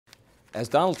As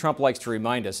Donald Trump likes to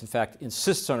remind us, in fact,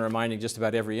 insists on reminding just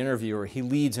about every interviewer, he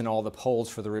leads in all the polls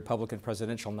for the Republican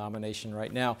presidential nomination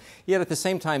right now. Yet at the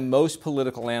same time, most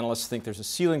political analysts think there's a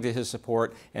ceiling to his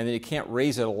support and that he can't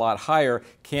raise it a lot higher,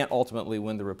 can't ultimately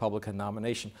win the Republican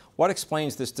nomination. What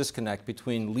explains this disconnect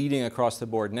between leading across the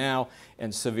board now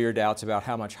and severe doubts about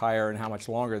how much higher and how much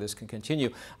longer this can continue?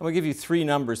 I'm going to give you three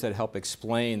numbers that help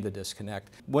explain the disconnect.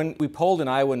 When we polled in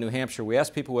Iowa and New Hampshire, we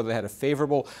asked people whether they had a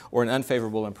favorable or an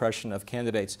unfavorable impression of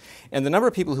candidates. And the number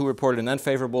of people who reported an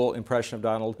unfavorable impression of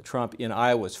Donald Trump in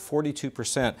Iowa was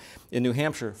 42%. In New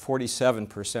Hampshire,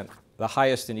 47%. The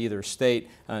highest in either state,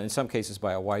 in some cases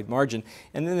by a wide margin.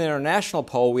 And then in our national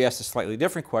poll, we asked a slightly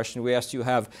different question. We asked you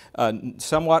have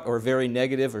somewhat or very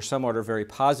negative or somewhat or very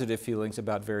positive feelings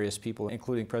about various people,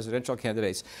 including presidential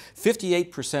candidates.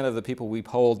 58% of the people we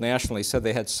polled nationally said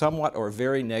they had somewhat or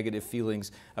very negative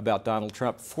feelings about Donald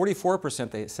Trump. 44%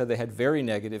 they said they had very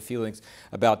negative feelings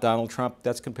about Donald Trump.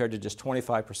 That's compared to just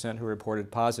 25% who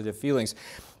reported positive feelings.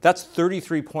 That's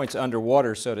 33 points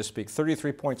underwater, so to speak,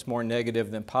 33 points more negative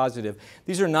than positive.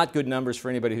 These are not good numbers for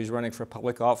anybody who's running for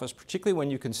public office, particularly when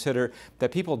you consider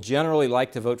that people generally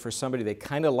like to vote for somebody they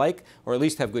kind of like or at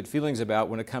least have good feelings about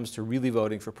when it comes to really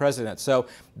voting for president. So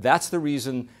that's the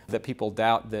reason that people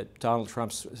doubt that Donald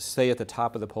Trump's stay at the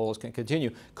top of the polls can continue.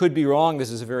 Could be wrong.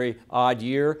 This is a very odd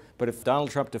year, but if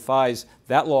Donald Trump defies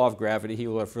that law of gravity, he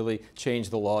will have really changed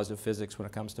the laws of physics when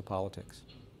it comes to politics.